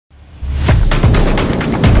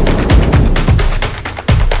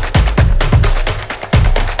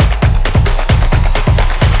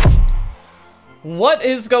What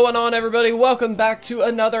is going on, everybody? Welcome back to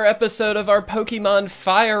another episode of our Pokemon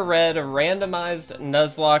Fire Red randomized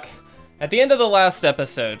Nuzlocke. At the end of the last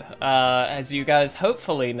episode, as you guys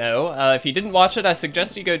hopefully know, if you didn't watch it, I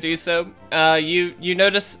suggest you go do so. You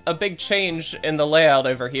notice a big change in the layout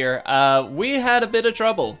over here. We had a bit of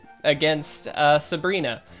trouble against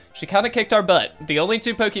Sabrina. She kind of kicked our butt. The only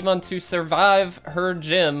two Pokemon to survive her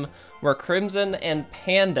gym were Crimson and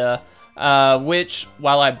Panda. Which,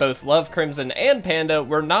 while I both love Crimson and Panda,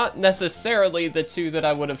 were not necessarily the two that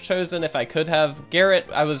I would have chosen if I could have. Garrett,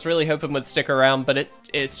 I was really hoping would stick around, but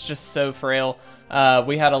it's just so frail.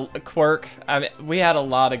 We had a quirk. We had a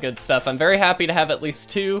lot of good stuff. I'm very happy to have at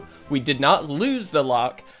least two. We did not lose the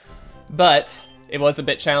lock, but it was a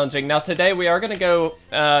bit challenging. Now today we are going to go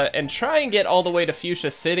and try and get all the way to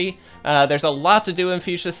Fuchsia City. There's a lot to do in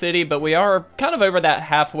Fuchsia City, but we are kind of over that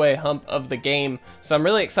halfway hump of the game, so I'm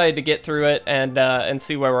really excited to get through it and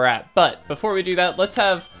see where we're at. But before we do that, let's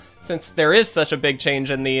have, since there is such a big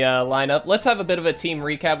change in the lineup, let's have a bit of a team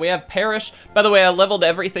recap. We have Parrish. By the way, I leveled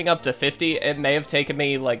everything up to 50. It may have taken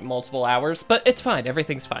me like multiple hours, but it's fine.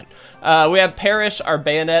 Everything's fine. We have Parrish, our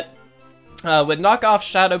Bayonet. With Knockoff,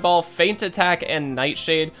 Shadow Ball, Feint Attack, and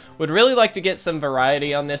Nightshade. Would really like to get some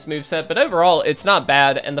variety on this moveset, but overall, it's not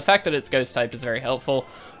bad, and the fact that it's Ghost type is very helpful.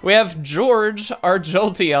 We have George, our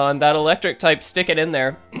Jolteon, that electric type, stick it in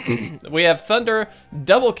there. We have Thunder,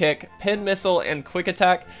 Double Kick, Pin Missile, and Quick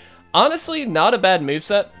Attack. Honestly, not a bad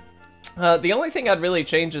moveset. The only thing I'd really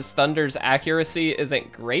change is Thunder's accuracy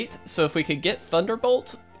isn't great, so if we could get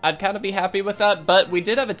Thunderbolt, I'd kind of be happy with that, but we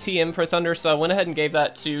did have a TM for Thunder, so I went ahead and gave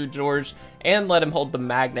that to George and let him hold the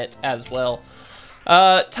magnet as well.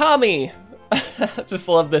 Tommy, just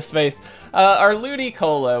love this face. Our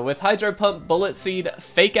Ludicolo with Hydro Pump, Bullet Seed,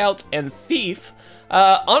 Fake Out, and Thief.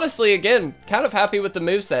 Honestly, again, kind of happy with the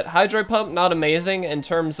moveset. Hydro Pump, not amazing. In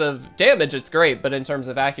terms of damage, it's great, but in terms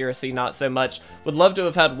of accuracy, not so much. Would love to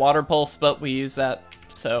have had Water Pulse, but we use that,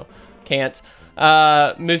 so can't.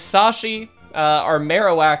 Musashi. Our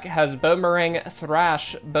Marowak has Boomerang,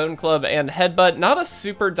 Thrash, Bone Club, and Headbutt. Not a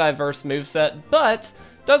super diverse moveset, but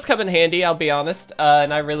does come in handy, I'll be honest,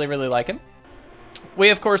 and I really, really like him. We,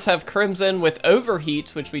 of course, have Crimson with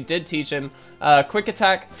Overheat, which we did teach him, Quick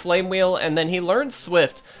Attack, Flame Wheel, and then he learned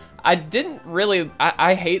Swift. I didn't really...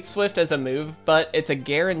 I hate Swift as a move, but it's a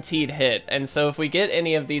guaranteed hit, and so if we get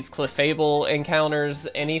any of these Clefable encounters,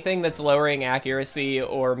 anything that's lowering accuracy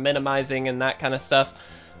or minimizing and that kind of stuff,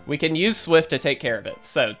 we can use Swift to take care of it,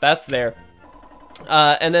 so that's there.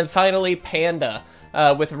 And then finally, Panda,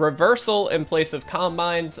 with Reversal in place of Calm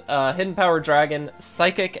Minds, Hidden Power Dragon,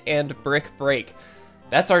 Psychic, and Brick Break.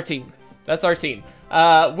 That's our team. That's our team.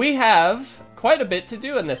 We have quite a bit to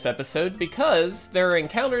do in this episode because there are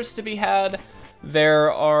encounters to be had.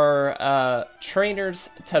 There are trainers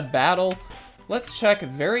to battle. Let's check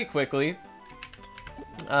very quickly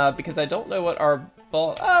because I don't know what our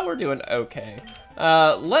ball... we're doing okay.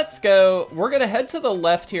 Let's go. We're going to head to the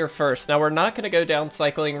left here first. Now, we're not going to go down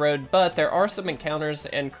Cycling Road, but there are some encounters,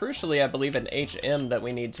 and crucially, I believe an HM that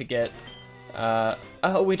we need to get.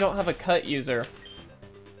 Oh, we don't have a cut user.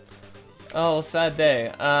 Oh, sad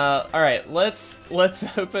day. Alright, let's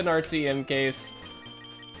open our TM case.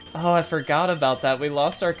 Oh, I forgot about that. We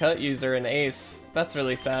lost our cut user in Ace. That's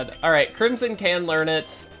really sad. Alright, Crimson can learn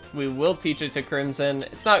it. We will teach it to Crimson.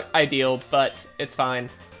 It's not ideal, but it's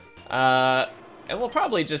fine. And we'll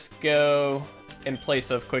probably just go in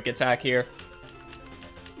place of Quick Attack here.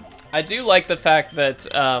 I do like the fact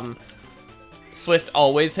that Swift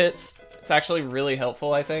always hits. It's actually really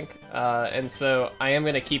helpful, I think. And so I am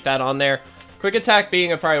going to keep that on there. Quick Attack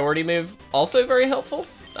being a priority move, also very helpful.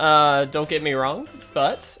 Don't get me wrong,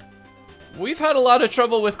 but we've had a lot of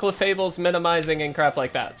trouble with Clefables minimizing and crap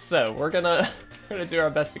like that. So we're gonna do our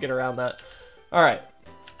best to get around that. All right.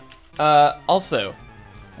 Also,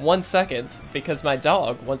 1 second, because my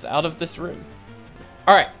dog wants out of this room.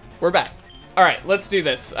 Alright, we're back. Alright, let's do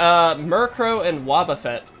this. Murkrow and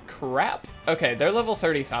Wobbuffet. Crap. Okay, they're level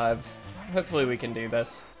 35. Hopefully we can do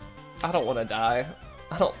this. I don't want to die.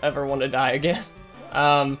 I don't ever want to die again.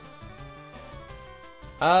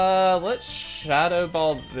 Let's Shadow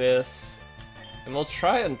Ball this. And we'll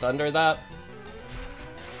try and Thunder that.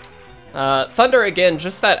 Thunder, again,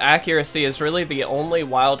 just that accuracy is really the only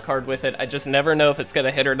wild card with it. I just never know if it's going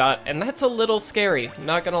to hit or not, and that's a little scary,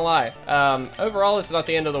 not going to lie. Overall, it's not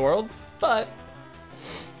the end of the world, but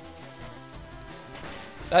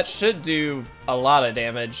that should do a lot of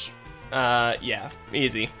damage. Yeah,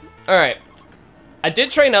 easy. Alright. I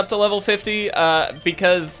did train up to level 50,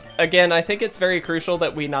 because, again, I think it's very crucial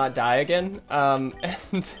that we not die again. And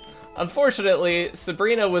Unfortunately,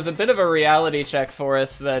 Sabrina was a bit of a reality check for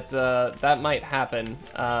us that that might happen,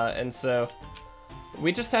 and so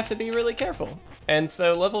we just have to be really careful. And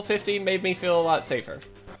so level 50 made me feel a lot safer.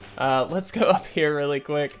 Let's go up here really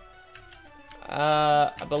quick.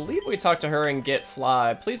 I believe we talked to her and get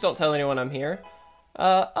Fly. Please don't tell anyone I'm here.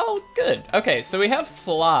 Oh, good. Okay, so we have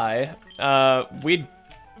Fly. We,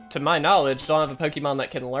 to my knowledge, don't have a Pokemon that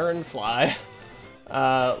can learn Fly.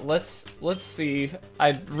 Let's see.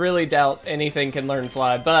 I really doubt anything can learn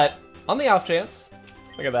Fly, but on the off chance,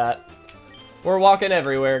 look at that. We're walking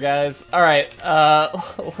everywhere, guys. All right,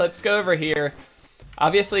 let's go over here.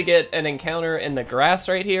 Obviously get an encounter in the grass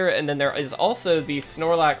right here, and then there is also the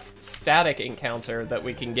Snorlax static encounter that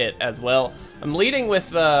we can get as well. I'm leading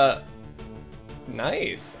with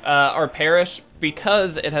nice, our Perish,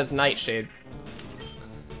 because it has Nightshade.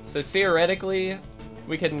 So theoretically,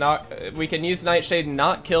 we can use Nightshade and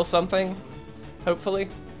not kill something, hopefully.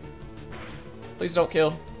 Please don't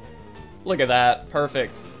kill. Look at that,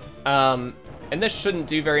 perfect. And this shouldn't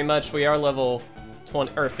do very much. We are level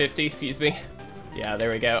 20 or 50, excuse me. Yeah,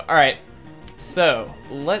 there we go. All right, so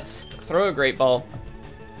let's throw a Great Ball.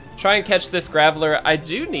 Try and catch this Graveler. I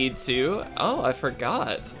do need to. Oh, I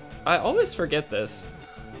forgot. I always forget this.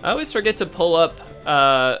 I always forget to pull up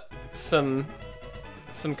some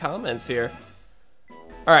comments here.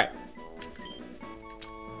 All right.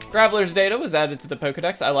 Graveler's data was added to the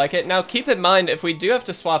Pokedex. I like it. Now, keep in mind, if we do have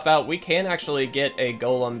to swap out, we can actually get a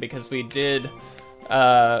Golem because we did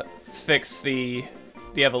fix the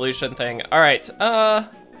evolution thing. All right. I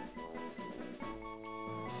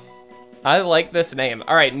like this name.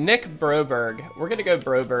 All right, Nick Broberg. We're gonna go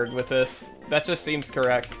Broberg with this. That just seems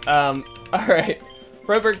correct. All right.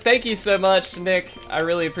 Broberg, thank you so much, Nick. I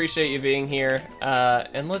really appreciate you being here.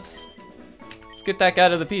 And let's get that guy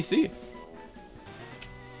to the PC.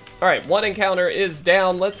 All right, one encounter is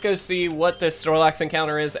down. Let's go see what this Snorlax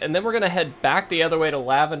encounter is, and then we're gonna head back the other way to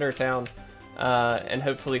Lavender Town and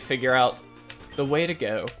hopefully figure out the way to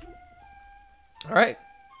go. All right.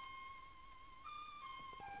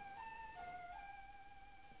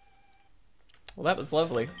 Well, that was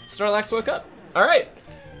lovely. Snorlax woke up. All right.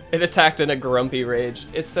 It attacked in a grumpy rage.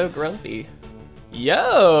 It's so grumpy.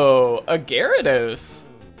 Yo, a Gyarados.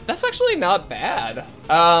 That's actually not bad.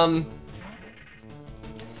 I'm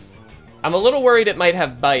a little worried it might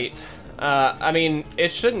have Bite. I mean,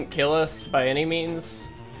 it shouldn't kill us by any means.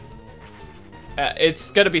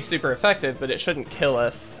 It's gonna be super effective, but it shouldn't kill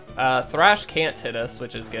us. Thrash can't hit us,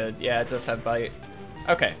 which is good. Yeah, it does have Bite.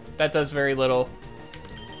 Okay, that does very little.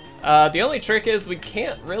 The only trick is we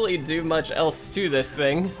can't really do much else to this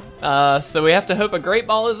thing. So we have to hope a Great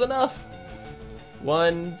Ball is enough.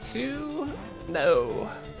 1, 2, no.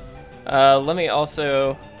 Let me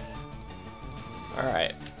also...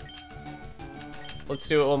 Alright. Let's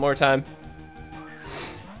do it one more time.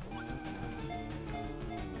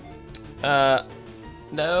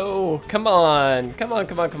 No, come on. Come on,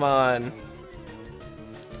 come on, come on.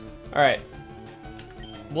 Alright.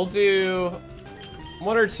 We'll do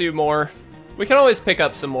 1 or 2 more. We can always pick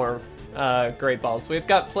up some more Great Balls. We've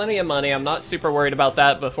got plenty of money. I'm not super worried about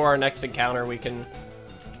that. Before our next encounter, we can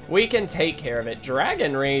take care of it.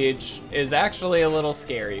 Dragon Rage is actually a little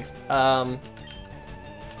scary.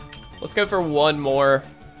 Let's go for 1 more.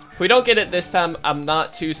 If we don't get it this time, I'm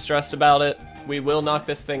not too stressed about it. We will knock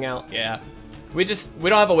this thing out. Yeah. We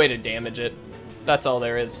don't have a way to damage it. That's all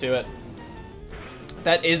there is to it.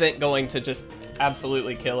 That isn't going to just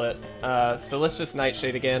absolutely kill it. So let's just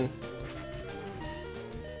Nightshade again.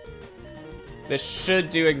 This should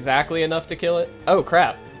do exactly enough to kill it. Oh,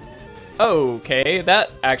 crap. Okay, that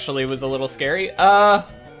actually was a little scary.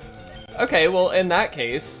 Okay, well, in that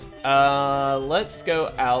case, let's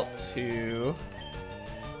go out to...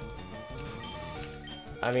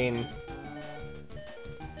 I mean...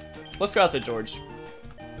 Let's go out to George.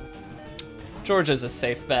 George is a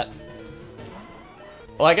safe bet.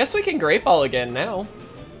 Well, I guess we can Great Ball again now.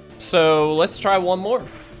 So let's try 1 more.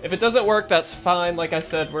 If it doesn't work, that's fine. Like I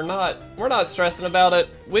said, we're not stressing about it.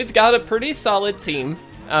 We've got a pretty solid team.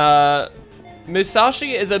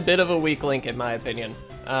 Musashi is a bit of a weak link in my opinion.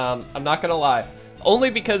 I'm not gonna lie. Only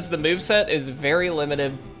because the moveset is very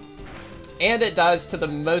limited and it dies to the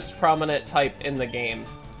most prominent type in the game,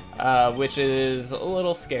 which is a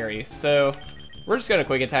little scary. So we're just gonna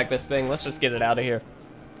quick attack this thing. Let's just get it out of here.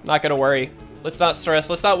 Not gonna worry. Let's not stress.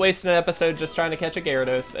 Let's not waste an episode just trying to catch a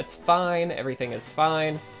Gyarados. It's fine. Everything is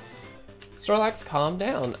fine. Snorlax, calm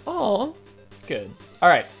down. Aw, good. All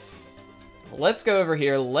right. Let's go over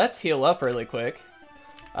here. Let's heal up really quick.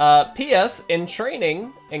 P.S. In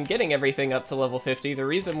training and getting everything up to level 50, the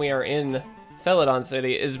reason we are in Celadon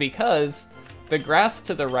City is because the grass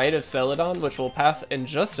to the right of Celadon, which we'll pass in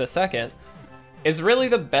just a second, is really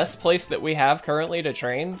the best place that we have currently to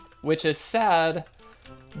train, which is sad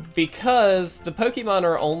because the Pokemon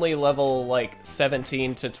are only level like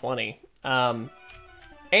 17 to 20. And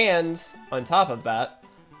on top of that,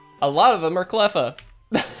 a lot of them are Cleffa,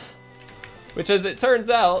 which as it turns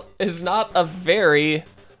out is not a very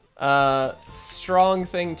strong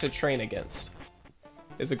thing to train against,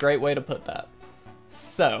 is a great way to put that.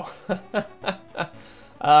 So,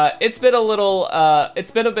 it's been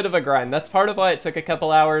a bit of a grind. That's part of why it took a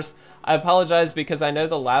couple hours. I apologize because I know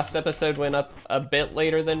the last episode went up a bit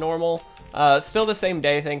later than normal. Still the same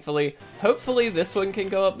day, thankfully. Hopefully this one can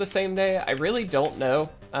go up the same day. I really don't know.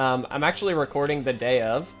 I'm actually recording the day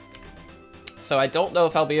of, so I don't know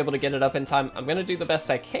if I'll be able to get it up in time. I'm gonna do the best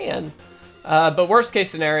I can, but worst case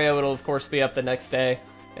scenario, it'll of course be up the next day,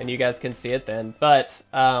 and you guys can see it then. But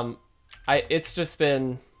this has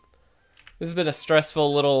been a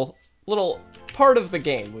stressful little part of the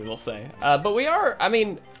game, we will say. But we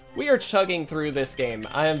are chugging through this game.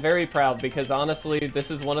 I am very proud because honestly,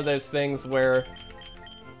 this is one of those things where,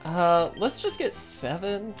 let's just get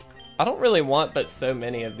 7. I don't really want but so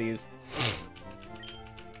many of these.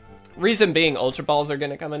 Reason being, Ultra Balls are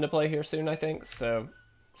going to come into play here soon, I think, so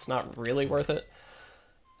it's not really worth it.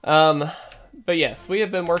 But yes, we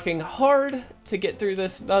have been working hard to get through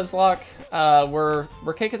this Nuzlocke.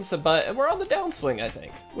 We're kicking some butt, and we're on the downswing, I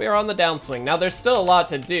think. We are on the downswing. Now, there's still a lot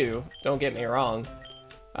to do, don't get me wrong.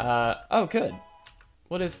 Oh, good.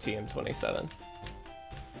 What is TM27?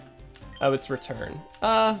 Oh, it's Return.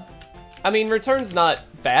 I mean, Return's not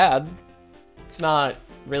bad. It's not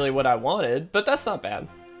really what I wanted, but that's not bad.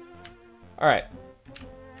 Alright.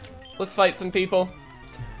 Let's fight some people.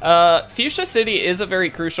 Fuchsia City is a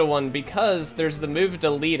very crucial one because there's the move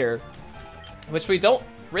to leader, which we don't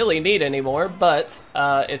really need anymore, but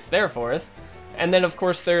it's there for us. And then of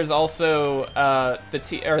course there's also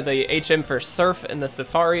the HM for Surf in the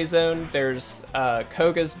Safari Zone. There's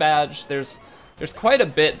Koga's badge. There's quite a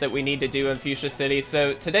bit that we need to do in Fuchsia City.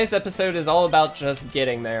 So today's episode is all about just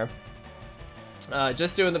getting there.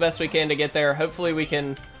 Just doing the best we can to get there. Hopefully we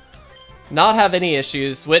can not have any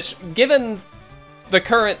issues, which given the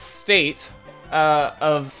current state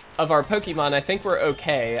of our Pokemon, I think we're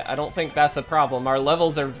okay. I don't think that's a problem. Our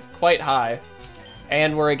levels are quite high,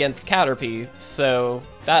 and we're against Caterpie, so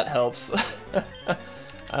that helps.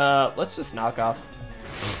 Let's just knock off.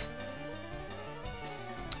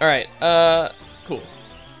 Alright, cool.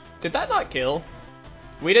 Did that not kill?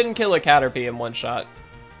 We didn't kill a Caterpie in one shot.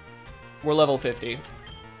 We're level 50.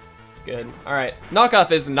 Good. Alright,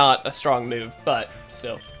 knockoff is not a strong move, but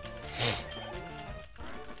still.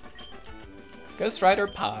 Ghost Rider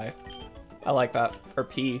Pie. I like that. Or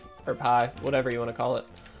P, or Pie, whatever you want to call it.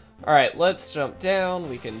 Alright, let's jump down.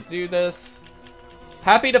 We can do this.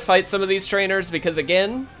 Happy to fight some of these trainers because,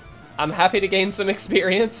 again, I'm happy to gain some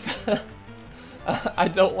experience. I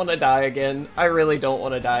don't want to die again. I really don't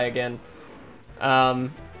want to die again.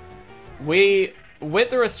 We went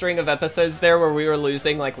through a string of episodes there where we were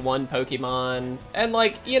losing, like, one Pokemon. And,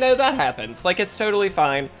 like, you know, that happens. Like, it's totally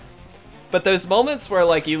fine. But those moments where,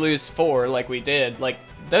 like, you lose 4, like we did, like,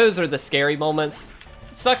 those are the scary moments.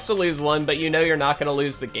 It sucks to lose 1, but you know you're not going to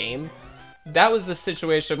lose the game. That was the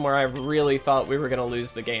situation where I really thought we were going to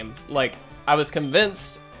lose the game. Like, I was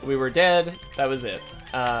convinced we were dead. That was it.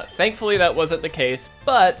 Thankfully, that wasn't the case,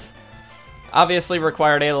 but obviously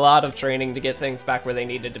required a lot of training to get things back where they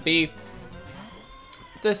needed to be.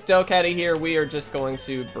 This Delcatty here, we are just going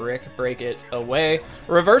to break it away.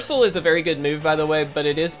 Reversal is a very good move, by the way, but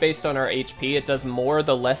it is based on our HP. It does more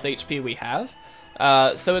the less HP we have.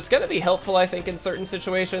 So it's going to be helpful, I think, in certain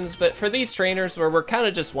situations, but for these trainers where we're kind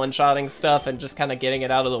of just one-shotting stuff and just kind of getting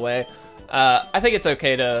it out of the way, I think it's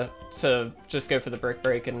okay to just go for the brick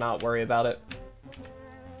break and not worry about it.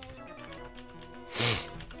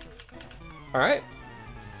 Alright.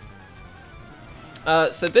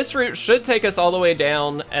 So this route should take us all the way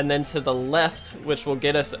down and then to the left, which will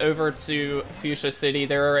get us over to Fuchsia City.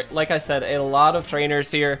 There are, like I said, a lot of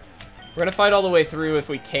trainers here. We're going to fight all the way through if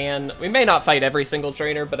we can. We may not fight every single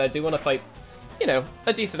trainer, but I do want to fight, you know,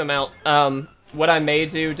 a decent amount. What I may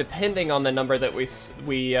do, depending on the number that we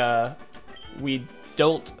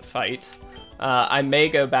don't fight, I may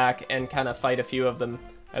go back and kind of fight a few of them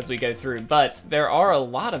as we go through. But there are a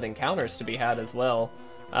lot of encounters to be had as well.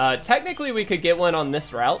 Technically, we could get one on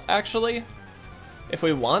this route, actually. If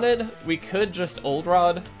we wanted, we could just Old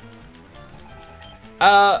Rod.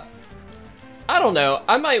 I don't know.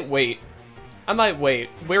 I might wait.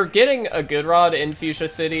 We're getting a good rod in Fuchsia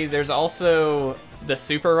City. There's also the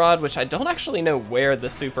Super Rod, which I don't actually know where the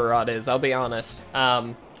Super Rod is, I'll be honest.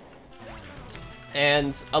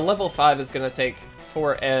 And a level 5 is going to take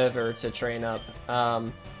forever to train up.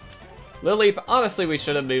 Lily, honestly, we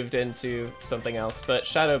should have moved into something else, but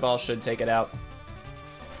Shadow Ball should take it out.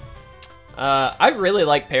 I really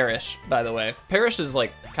like Perish, by the way. Perish is,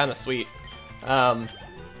 like, kind of sweet.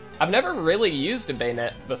 I've never really used a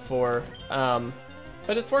Bayonet before,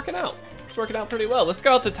 but it's working out. It's working out pretty well. Let's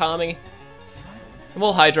go out to Tommy, and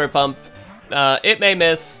we'll Hydro Pump. It may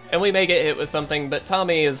miss, and we may get hit with something, but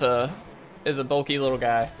Tommy is a bulky little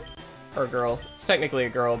guy. Or girl. It's technically a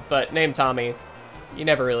girl, but named Tommy, you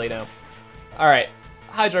never really know. Alright,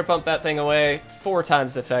 Hydro Pump that thing away. 4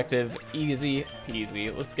 times effective. Easy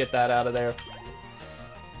peasy. Let's get that out of there.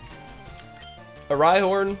 A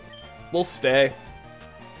Rhyhorn will stay.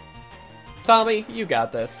 Tommy, you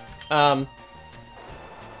got this. I'm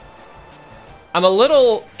a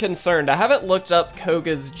little concerned. I haven't looked up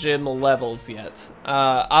Koga's gym levels yet.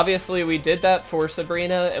 Obviously, we did that for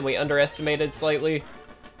Sabrina, and we underestimated slightly.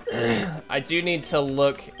 I do need to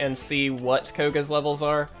look and see what Koga's levels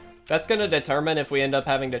are. That's going to determine if we end up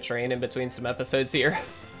having to train in between some episodes here.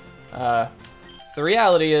 So the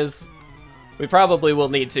reality is, we probably will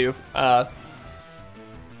need to.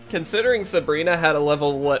 Considering Sabrina had a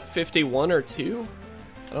level, what, 51 or 2?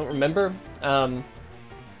 I don't remember. I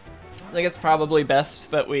think it's probably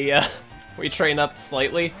best that we train up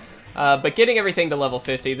slightly. But getting everything to level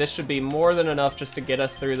 50, this should be more than enough just to get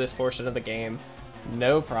us through this portion of the game.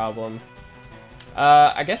 No problem.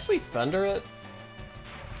 I guess we Thunder it.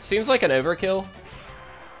 Seems like an overkill,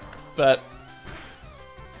 but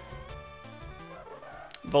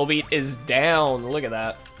Volbeat is down. Look at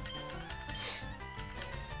that.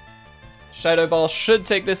 Shadow Ball should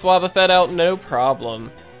take this Wobbuffet out, no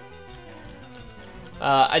problem.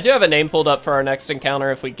 I do have a name pulled up for our next encounter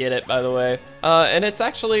if we get it, by the way. And it's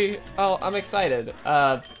actually, oh, I'm excited.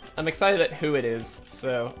 I'm excited at who it is,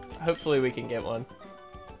 so hopefully we can get one.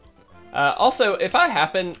 Also, if I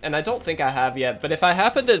happen, and I don't think I have yet, but if I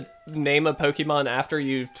happen to name a Pokemon after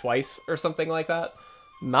you twice or something like that,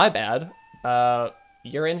 my bad.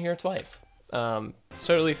 You're in here twice. It's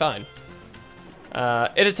totally fine.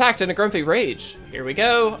 It attacked in a Grumpy Rage. Here we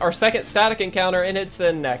go. Our second static encounter, and it's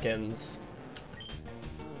a Neckens.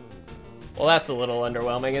 Well, that's a little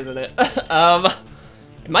underwhelming, isn't it?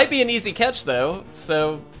 It might be an easy catch, though,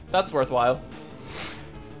 so that's worthwhile.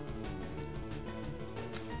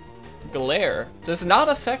 Glare does not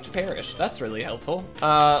affect Perish. That's really helpful.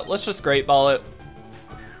 Let's just Great Ball it.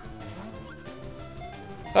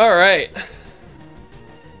 All right.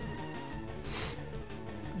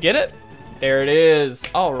 Get it? There it is.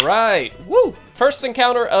 All right. Woo! First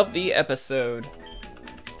encounter of the episode.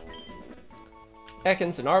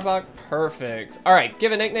 Ekans and Arbok. Perfect. All right.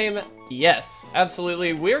 Give a nickname. Yes,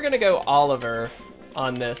 absolutely. We're going to go Oliver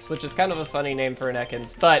on this, which is kind of a funny name for an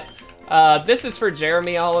Ekans, but this is for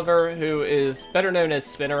Jeremy Oliver, who is better known as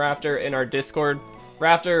Spinneraptor in our Discord.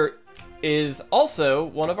 Raptor is also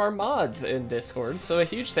one of our mods in Discord, so a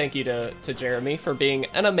huge thank you to Jeremy for being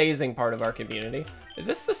an amazing part of our community. Is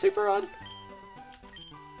this the Super Rod?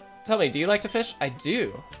 Tell me, do you like to fish? I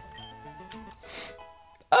do.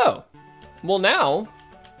 Oh. Well, now.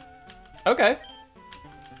 Okay.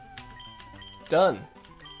 Done.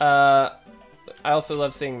 I also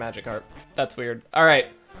love seeing Magikarp. That's weird. All right.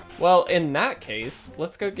 Well, in that case,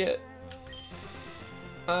 let's go get...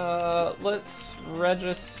 let's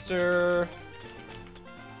register...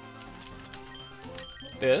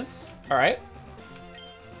 this. Alright.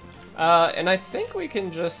 And I think we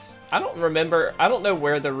can just... I don't remember... I don't know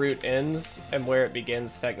where the route ends and where it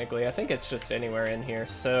begins, technically. I think it's just anywhere in here.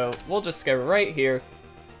 So, we'll just go right here.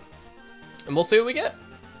 And we'll see what we get.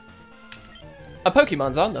 A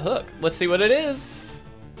Pokemon's on the hook. Let's see what it is.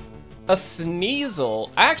 A Sneasel.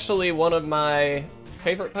 Actually, one of my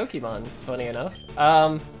favorite Pokemon, funny enough.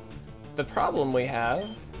 The problem we have...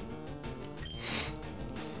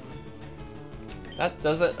 that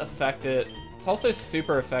doesn't affect it. It's also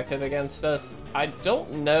super effective against us. I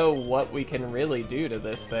don't know what we can really do to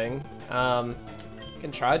this thing. We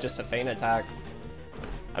can try just a feint attack.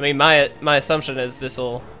 I mean, my assumption is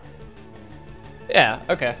this'll... yeah,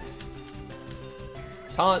 okay.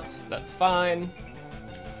 Taunt, that's fine.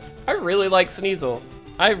 I really like Sneasel.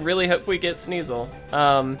 I really hope we get Sneasel.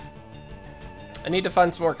 I need to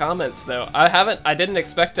find some more comments, though. I didn't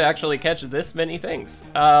expect to actually catch this many things.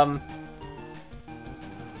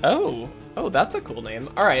 Oh, that's a cool name.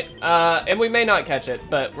 All right, and we may not catch it,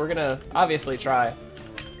 but we're gonna obviously try.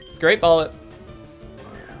 It's Great Ball it.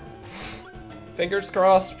 Fingers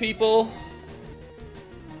crossed, people.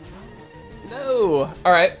 No.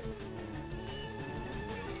 All right.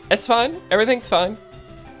 It's fine. Everything's fine.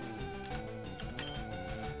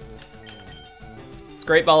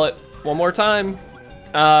 Great Ball it one more time.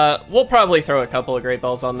 We'll probably throw a couple of Great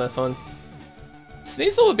Balls on this one.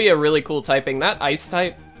 Sneasel would be a really cool typing. That Ice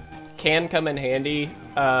type can come in handy,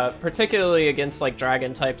 particularly against like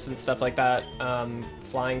Dragon types and stuff like that.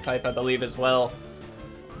 Flying type, I believe, as well.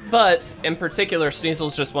 But in particular,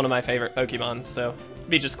 Sneasel's just one of my favorite Pokemon, so it'd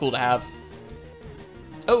be just cool to have.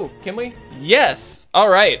 Oh, can we? Yes!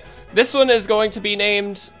 Alright. This one is going to be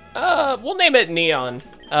named, we'll name it Neon,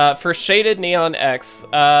 for Shaded Neon X,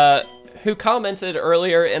 who commented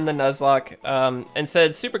earlier in the Nuzlocke, and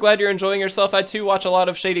said, super glad you're enjoying yourself. I too watch a lot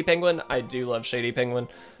of Shady Penguin. I do love Shady Penguin.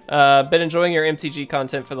 Been enjoying your MTG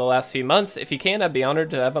content for the last few months. If you can, I'd be honored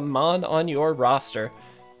to have a Mon on your roster.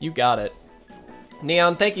 You got it.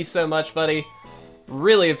 Neon, thank you so much, buddy.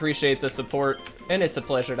 Really appreciate the support, and it's a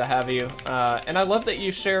pleasure to have you. And I love that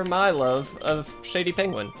you share my love of Shady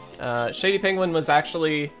Penguin. Shady Penguin was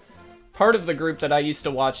actually part of the group that I used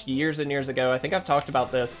to watch years and years ago. I think I've talked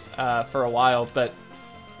about this for a while, but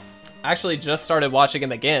I actually just started watching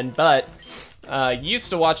him again, but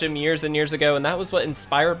used to watch him years and years ago, and that was what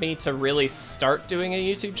inspired me to really start doing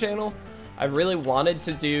a YouTube channel. I really wanted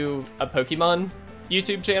to do a Pokemon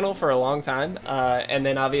YouTube channel for a long time, and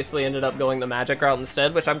then obviously ended up going the Magic route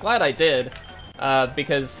instead, which I'm glad I did,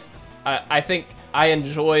 because I think I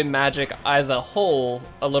enjoy Magic as a whole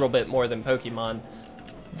a little bit more than Pokemon.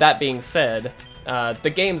 That being said,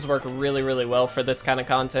 the games work really, really well for this kind of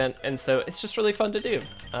content, and so it's just really fun to do.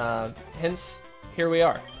 Hence, here we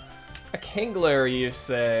are. A Kingler, you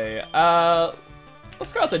say?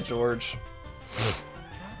 Let's go out to George.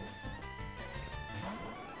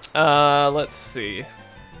 Let's see.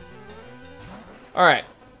 Alright.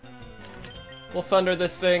 We'll Thunder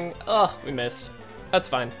this thing. Oh, we missed. That's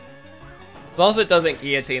fine. As long as it doesn't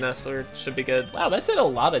guillotine us, it should be good. Wow, that did a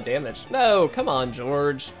lot of damage. No, come on,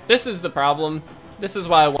 George. This is the problem. This is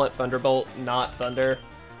why I want Thunderbolt, not Thunder.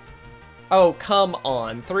 Oh, come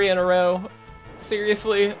on. 3 in a row?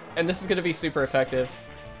 Seriously? And this is going to be super effective.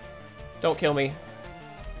 Don't kill me.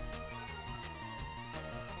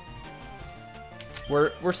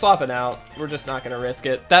 We're swapping out. We're just not going to risk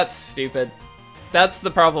it. That's stupid. That's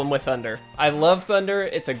the problem with Thunder. I love Thunder.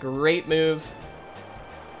 It's a great move,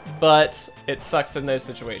 but it sucks in those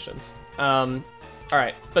situations.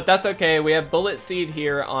 Alright, but that's okay. We have Bullet Seed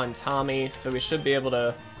here on Tommy, so we should be able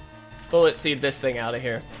to Bullet Seed this thing out of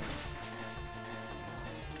here.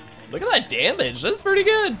 Look at that damage. That's pretty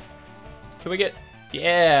good. Can we get...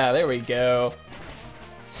 Yeah, there we go.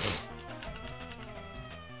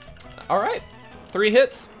 Alright. 3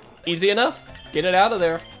 hits. Easy enough. Get it out of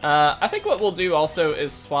there. I think what we'll do also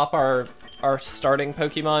is swap our starting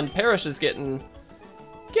Pokemon. Parrish is getting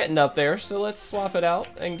up there, so let's swap it out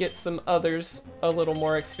and get some others a little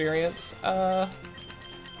more experience.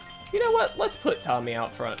 You know what? Let's put Tommy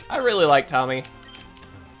out front. I really like Tommy.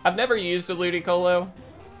 I've never used a Ludicolo.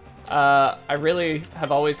 I really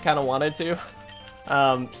have always kind of wanted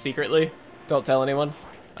to. Secretly. Don't tell anyone.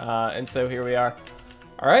 And so here we are.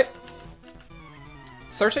 Alright.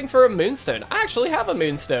 Searching for a Moonstone. I actually have a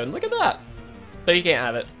Moonstone. Look at that. But he can't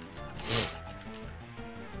have it.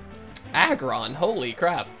 Aggron. Holy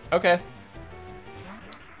crap. Okay.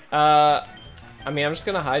 I mean, I'm just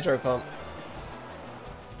gonna Hydro Pump.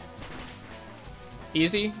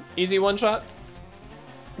 Easy. Easy one shot.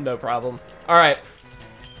 No problem. Alright.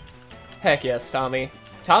 Heck yes, Tommy.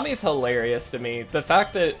 Tommy's hilarious to me. The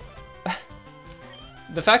fact that...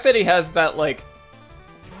 the fact that he has that, like...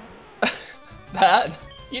 that?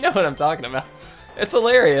 You know what I'm talking about. It's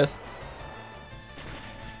hilarious.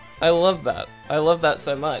 I love that. I love that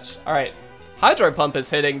so much. Alright. Hydro Pump is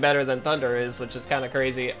hitting better than Thunder is, which is kind of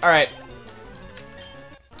crazy. Alright.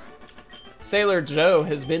 Sailor Joe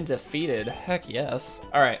has been defeated. Heck yes.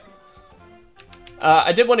 Alright.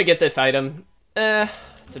 I did want to get this item.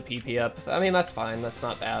 It's a PP up. I mean, that's fine. That's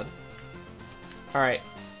not bad. Alright.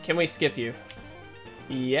 Can we skip you?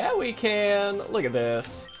 Yeah, we can. Look at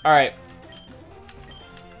this. Alright.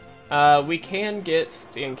 We can get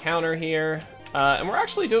the encounter here. And we're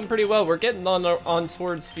actually doing pretty well. We're getting on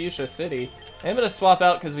towards Fuchsia City. I'm going to swap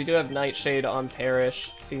out because we do have Nightshade on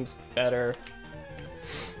Parrish. Seems better.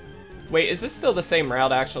 Wait, is this still the same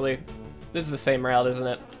route, actually? This is the same route, isn't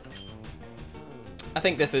it? I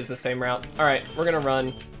think this is the same route. Alright, we're going to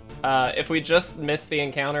run. If we just miss the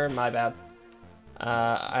encounter, my bad.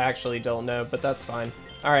 I actually don't know, but that's fine.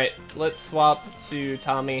 Alright, let's swap to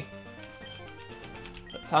Tommy.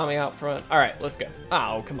 Put Tommy out front. Alright, let's go.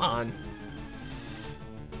 Oh, come on.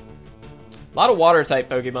 A lot of water-type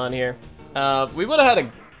Pokemon here. We would have had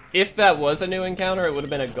a... If that was a new encounter, it would have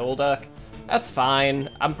been a Golduck. That's fine.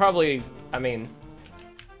 I mean...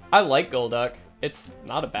 I like Golduck. It's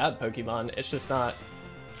not a bad Pokemon. It's just not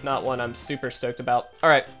not one I'm super stoked about. All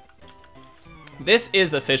right. This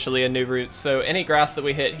is officially a new route, so any grass that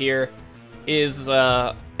we hit here is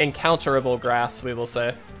encounterable grass, we will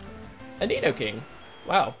say. A Nidoking.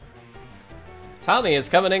 Wow. Tommy is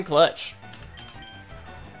coming in clutch.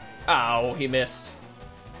 Ow, he missed.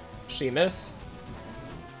 She missed.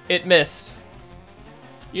 It missed.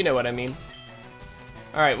 You know what I mean.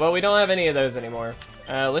 Alright, well, we don't have any of those anymore.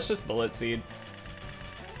 Let's just Bullet Seed.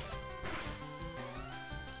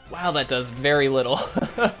 Wow, that does very little.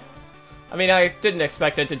 I mean, I didn't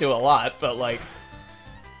expect it to do a lot, but, like...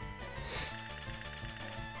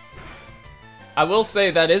 I will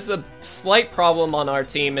say that is the slight problem on our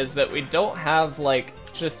team, is that we don't have, like,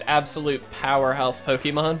 just absolute powerhouse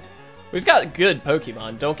Pokemon. We've got good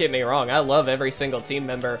Pokemon, don't get me wrong. I love every single team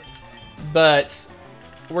member. But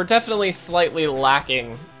we're definitely slightly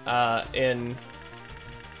lacking in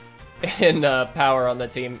power on the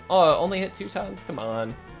team. Oh, only hit 2 times? Come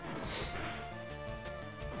on.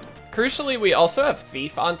 Crucially, we also have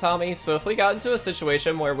Thief on Tommy, so if we got into a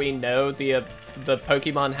situation where we know the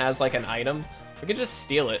Pokemon has, like, an item, we could just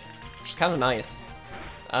steal it, which is kind of nice.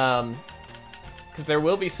 Because there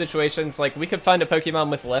will be situations, like, we could find a Pokemon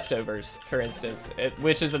with leftovers, for instance,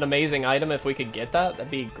 which is an amazing item. If we could get that, that'd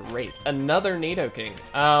be great. Another Nidoking.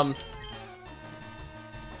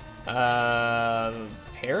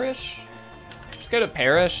 Perish? Just go to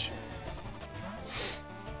Perish.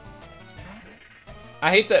 I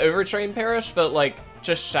hate to overtrain Perish, but, like,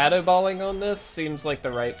 just Shadow Balling on this seems like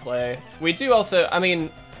the right play. We do also, I mean,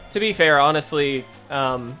 to be fair, honestly,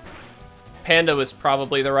 Panda was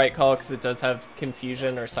probably the right call because it does have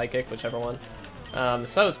Confusion or Psychic, whichever one.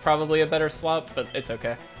 So it's probably a better swap, but it's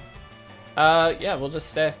okay. Yeah, we'll just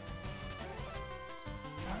stay.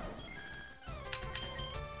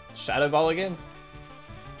 Shadow Ball again.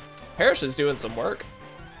 Perish is doing some work.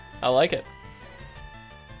 I like it.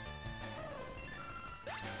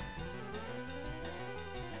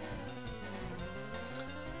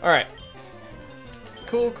 Alright.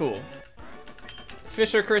 Cool, cool.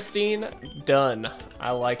 Fisher Christine, done.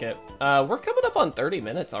 I like it. We're coming up on 30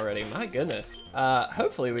 minutes already. My goodness.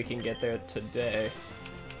 Hopefully we can get there today.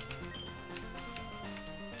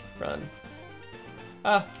 Run.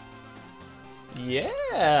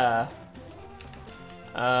 Yeah.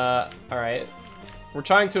 Alright. We're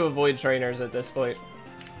trying to avoid trainers at this point.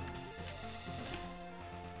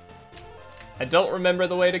 I don't remember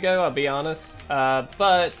the way to go, I'll be honest.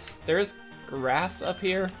 But there's grass up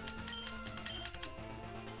here.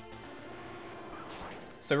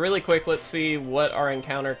 So really quick, let's see what our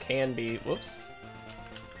encounter can be. Whoops.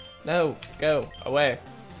 No, go away.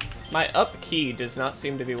 My up key does not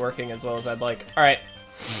seem to be working as well as I'd like. All right.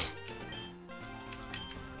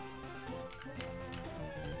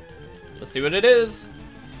 Let's see what it is.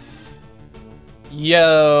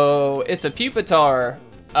 Yo, it's a Pupitar.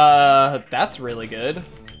 That's really good.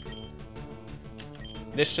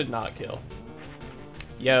 This should not kill.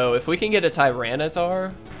 Yo, if we can get a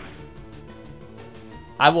Tyranitar,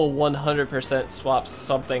 I will 100% swap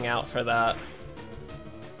something out for that.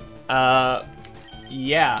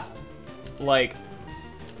 Yeah. Like,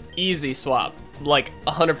 easy swap. Like,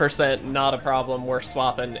 100% not a problem. We're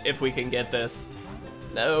swapping if we can get this.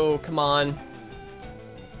 No, come on.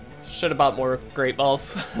 Should have bought more Great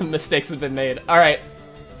Balls. Mistakes have been made. Alright.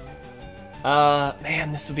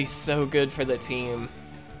 Man, this would be so good for the team.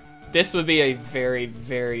 This would be a very,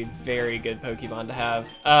 very, very good Pokemon to have.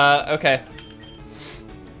 Okay.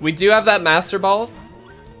 We do have that Master Ball.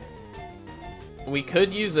 We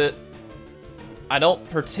could use it. I don't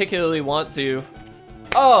particularly want to.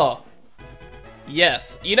 Oh!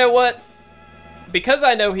 Yes. You know what? Because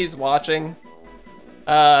I know he's watching,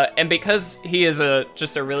 and because he is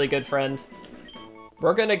just a really good friend,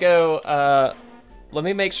 we're gonna go, let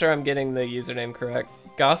me make sure I'm getting the username correct.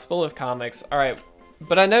 Gospel of Comics. Alright.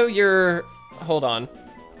 But I know you're... Hold on.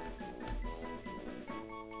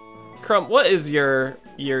 Crump, what is your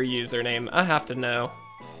username? I have to know.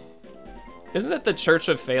 Isn't it the Church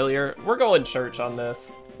of Failure? We're going church on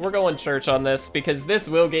this. We're going church on this because this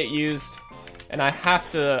will get used, and I have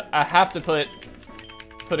to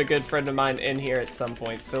put a good friend of mine in here at some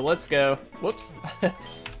point. So let's go. Whoops.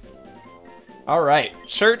 All right,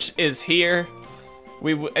 church is here.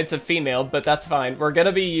 It's a female, but that's fine. We're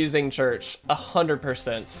gonna be using church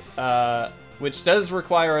 100%, which does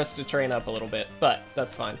require us to train up a little bit, but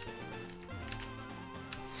that's fine.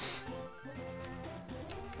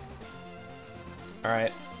 All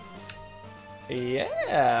right.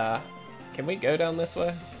 Yeah. Can we go down this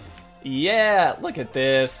way? Yeah, look at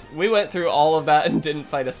this. We went through all of that and didn't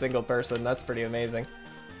fight a single person. That's pretty amazing.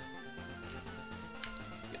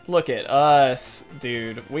 Look at us,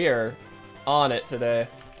 dude. We are on it today.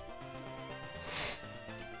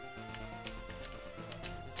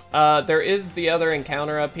 There is the other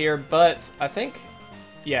encounter up here, but I think,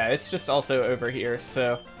 yeah, it's just also over here,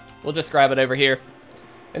 so we'll just grab it over here.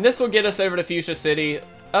 And this will get us over to Fuchsia City.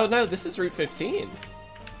 Oh no, this is Route 15.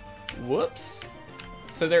 Whoops.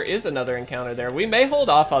 So there is another encounter there. We may hold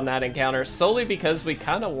off on that encounter solely because we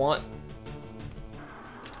kind of want...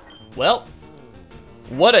 Well,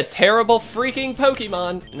 what a terrible freaking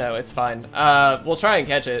Pokemon. No, it's fine. We'll try and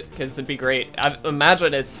catch it because it'd be great. I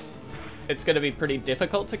imagine it's going to be pretty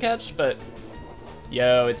difficult to catch, but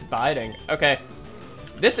yo, it's biting. Okay.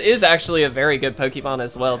 This is actually a very good Pokemon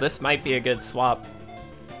as well. This might be a good swap.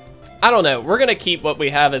 I don't know. We're going to keep what we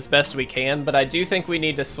have as best we can, but I do think we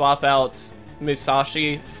need to swap out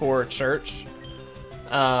Musashi for Church.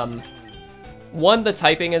 One, the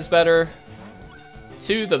typing is better.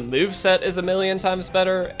 Two, the moveset is a million times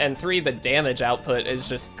better. And three, the damage output is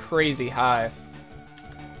just crazy high.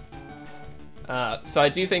 So I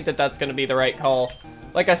do think that that's going to be the right call.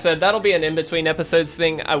 Like I said, that'll be an in-between episodes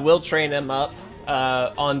thing. I will train him up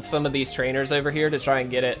on some of these trainers over here to try and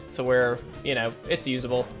get it to where, you know, it's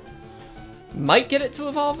usable. Might get it to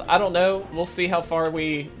evolve. I don't know. We'll see how far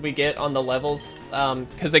we get on the levels.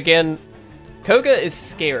 Because again, Koga is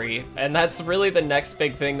scary, and that's really the next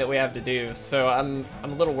big thing that we have to do. So I'm a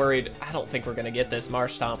little worried. I don't think we're gonna get this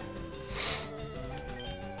Marsh Stomp.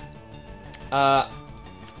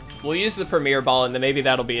 We'll use the Premier Ball, and then maybe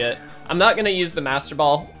that'll be it. I'm not gonna use the Master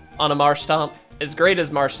Ball on a Marsh Stomp. As great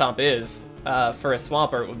as Marsh Stomp is, for a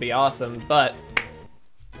Swampert, it would be awesome, but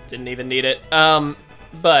didn't even need it.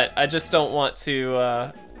 But I just don't want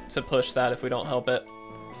to push that if we don't help it.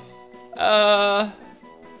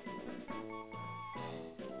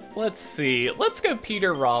 Let's see. Let's go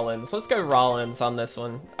Peter Rollins. Let's go Rollins on this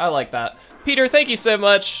one. I like that. Peter, thank you so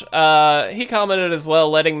much. He commented as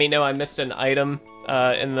well, letting me know I missed an item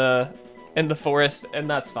in the forest, and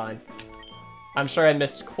that's fine. I'm sure I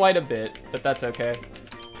missed quite a bit, but that's okay.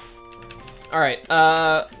 All right,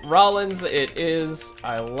 Rollins it is.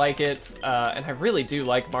 I like it, and I really do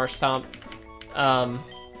like Marsh Stomp.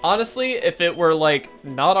 Honestly, if it were like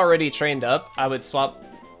not already trained up, I would swap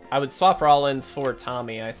Rollins for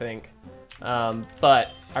Tommy, I think.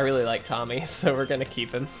 But I really like Tommy, so we're gonna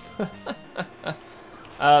keep him.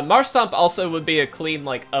 Marsh Stomp also would be a clean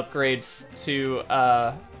like upgrade to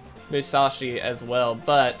Musashi as well,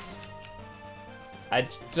 but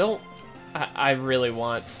I really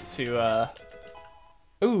want to,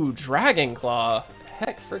 ooh, Dragon Claw.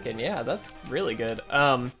 Heck freaking yeah, that's really good.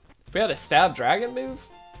 If we had a Stab Dragon move,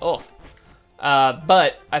 oh.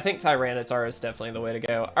 But I think Tyranitar is definitely the way to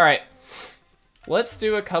go. All right, let's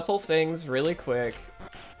do a couple things really quick.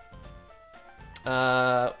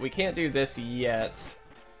 We can't do this yet.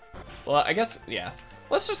 Well, I guess, yeah.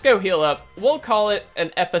 Let's just go heal up. We'll call it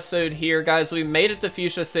an episode here, guys. We made it to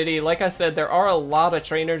Fuchsia City. Like I said, there are a lot of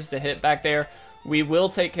trainers to hit back there. We will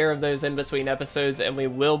take care of those in between episodes, and we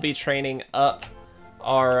will be training up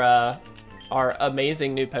our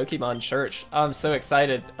amazing new Pokemon Church. I'm so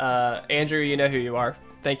excited. Andrew, you know who you are.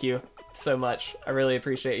 Thank you so much. I really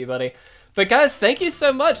appreciate you, buddy. But guys, thank you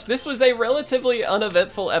so much. This was a relatively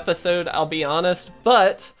uneventful episode, I'll be honest,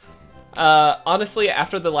 but honestly,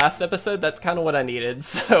 after the last episode, that's kind of what I needed.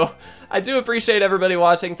 So I do appreciate everybody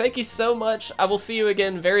watching. Thank you so much. I will see you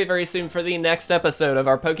again very, very soon for the next episode of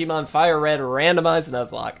our Pokemon Fire Red Randomized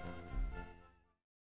Nuzlocke.